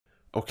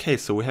Okay,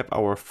 so we have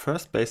our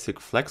first basic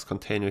Flex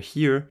container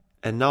here.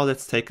 And now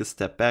let's take a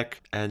step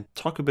back and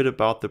talk a bit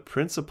about the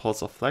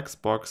principles of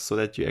Flexbox so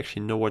that you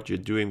actually know what you're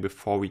doing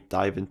before we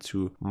dive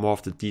into more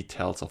of the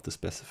details of the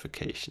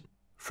specification.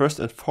 First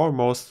and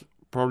foremost,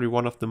 probably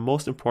one of the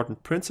most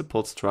important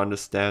principles to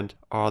understand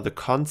are the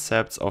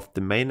concepts of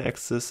the main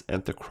axis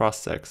and the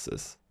cross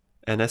axis.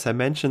 And as I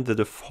mentioned, the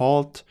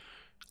default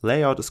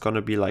layout is going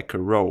to be like a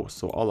row.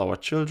 So all our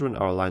children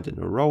are aligned in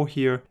a row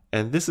here.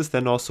 And this is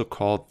then also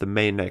called the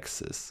main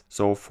axis.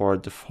 So for a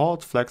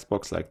default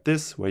Flexbox like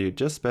this, where you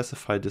just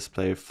specify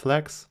display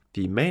flex,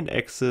 the main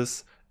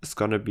axis is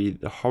going to be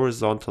the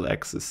horizontal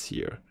axis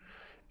here.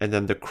 And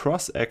then the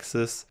cross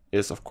axis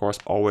is of course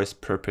always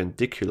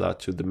perpendicular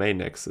to the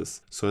main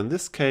axis. So in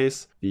this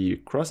case, the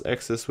cross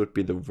axis would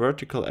be the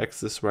vertical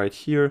axis right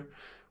here,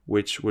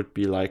 which would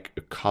be like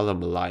a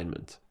column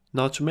alignment.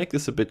 Now to make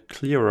this a bit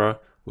clearer,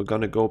 we're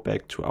going to go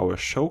back to our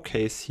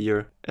showcase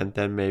here and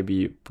then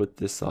maybe put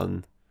this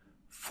on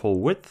full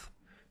width.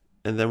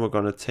 And then we're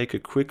going to take a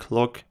quick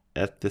look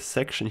at this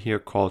section here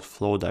called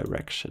flow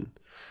direction.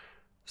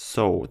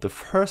 So the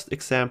first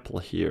example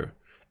here,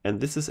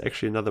 and this is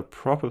actually another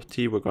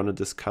property we're going to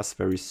discuss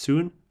very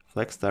soon,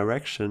 flex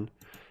direction.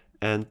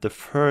 And the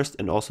first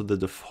and also the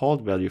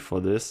default value for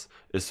this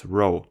is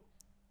row.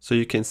 So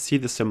you can see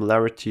the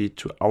similarity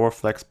to our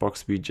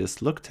Flexbox we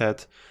just looked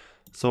at.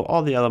 So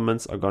all the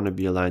elements are going to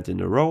be aligned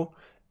in a row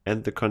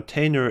and the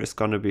container is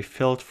going to be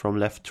filled from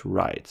left to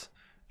right,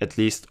 at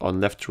least on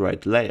left to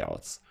right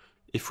layouts.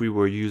 If we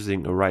were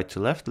using a right to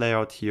left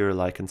layout here,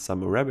 like in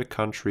some Arabic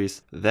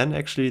countries, then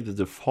actually the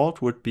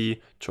default would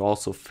be to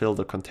also fill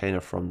the container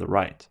from the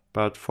right.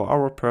 But for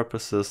our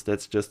purposes,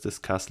 let's just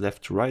discuss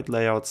left to right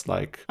layouts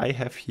like I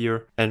have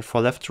here. And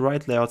for left to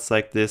right layouts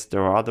like this,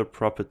 there are other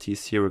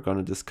properties here we're going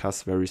to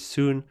discuss very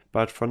soon.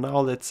 But for now,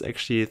 let's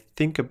actually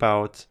think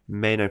about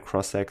main and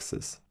cross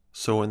axis.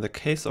 So in the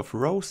case of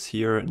rows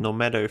here, no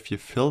matter if you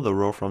fill the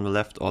row from the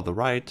left or the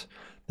right,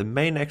 the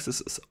main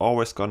axis is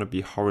always going to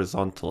be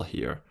horizontal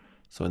here.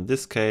 So in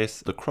this case,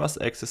 the cross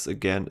axis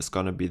again is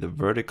going to be the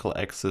vertical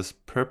axis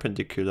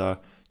perpendicular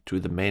to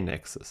the main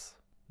axis.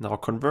 Now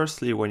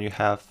conversely, when you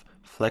have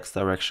flex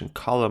direction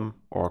column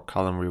or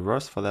column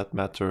reverse for that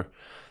matter,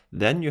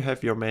 then you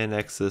have your main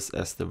axis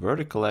as the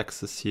vertical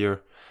axis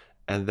here.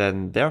 And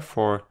then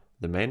therefore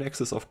the main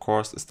axis of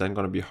course is then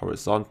going to be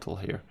horizontal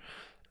here.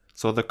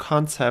 So the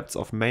concepts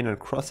of main and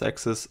cross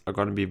axis are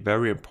going to be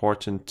very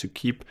important to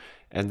keep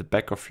in the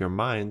back of your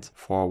mind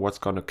for what's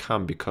going to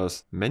come,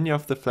 because many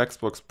of the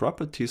Flexbox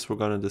properties we're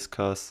going to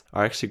discuss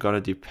are actually going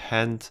to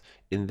depend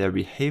in their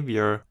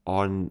behavior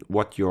on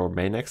what your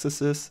main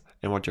axis is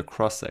and what your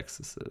cross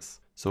axis is.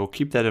 So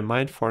keep that in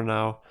mind for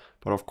now,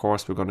 but of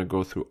course we're going to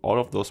go through all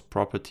of those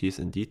properties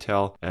in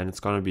detail and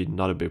it's going to be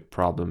not a big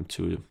problem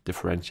to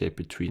differentiate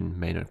between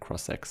main and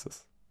cross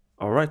axis.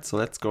 Alright, so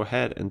let's go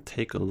ahead and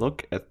take a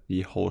look at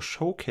the whole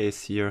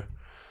showcase here,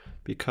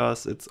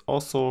 because it's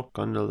also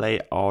going to lay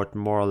out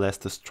more or less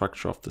the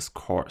structure of this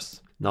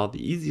course. Now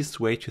the easiest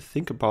way to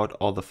think about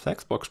all the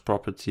Flexbox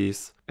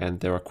properties, and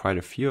there are quite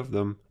a few of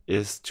them,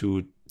 is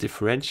to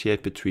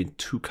differentiate between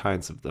two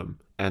kinds of them.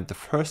 And the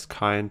first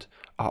kind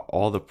are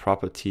all the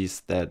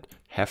properties that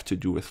have to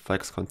do with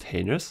Flex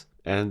containers.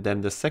 And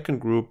then the second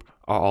group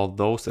are all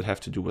those that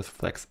have to do with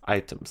Flex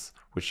items,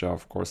 which are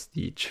of course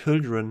the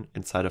children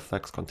inside a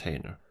Flex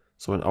container.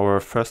 So in our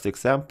first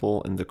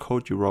example, in the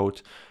code you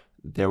wrote,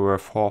 there were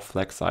 4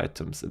 Flex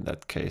items in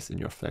that case in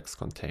your Flex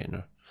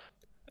container.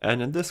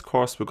 And in this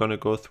course, we're going to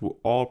go through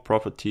all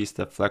properties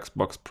that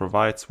Flexbox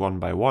provides one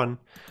by one.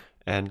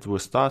 And we're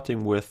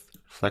starting with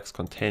Flex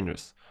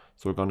containers.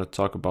 So we're going to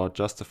talk about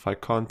justify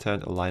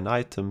content, align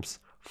items,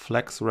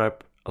 flex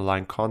rep,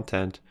 align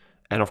content,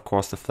 and of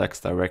course the flex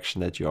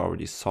direction that you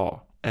already saw.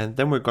 And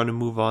then we're going to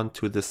move on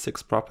to the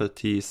 6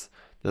 properties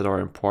that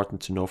are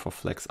important to know for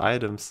flex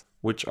items,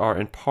 which are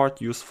in part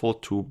useful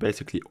to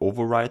basically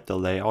override the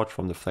layout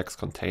from the flex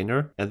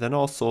container. And then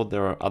also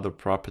there are other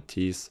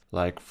properties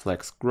like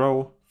flex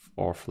grow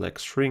or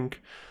flex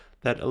shrink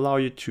that allow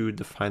you to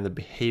define the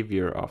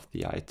behavior of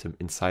the item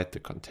inside the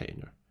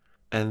container.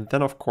 And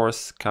then of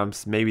course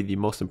comes maybe the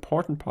most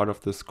important part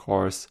of this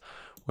course,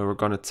 where we're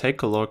going to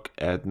take a look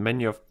at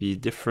many of the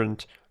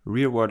different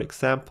real-world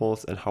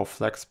examples and how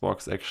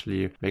Flexbox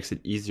actually makes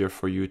it easier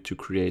for you to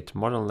create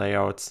modern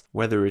layouts,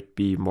 whether it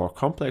be more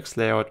complex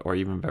layout or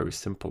even very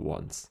simple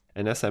ones.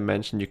 And as I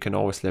mentioned, you can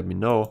always let me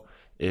know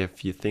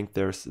if you think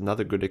there's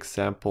another good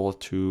example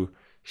to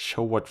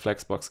show what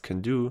Flexbox can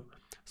do,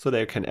 so that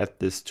you can add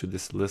this to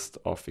this list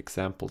of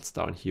examples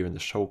down here in the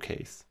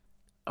showcase.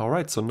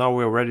 Alright, so now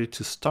we're ready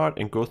to start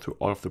and go through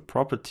all of the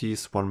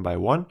properties one by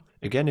one.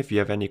 Again, if you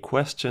have any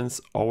questions,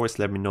 always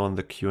let me know in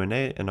the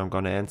Q&A and I'm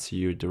going to answer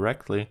you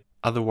directly.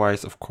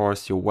 Otherwise, of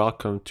course, you're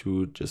welcome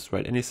to just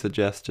write any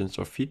suggestions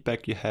or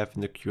feedback you have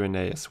in the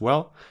Q&A as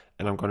well.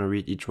 And I'm going to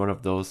read each one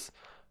of those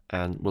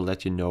and we'll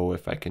let you know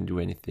if I can do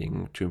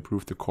anything to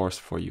improve the course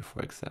for you,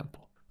 for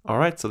example.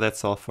 Alright, so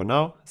that's all for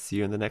now. See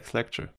you in the next lecture.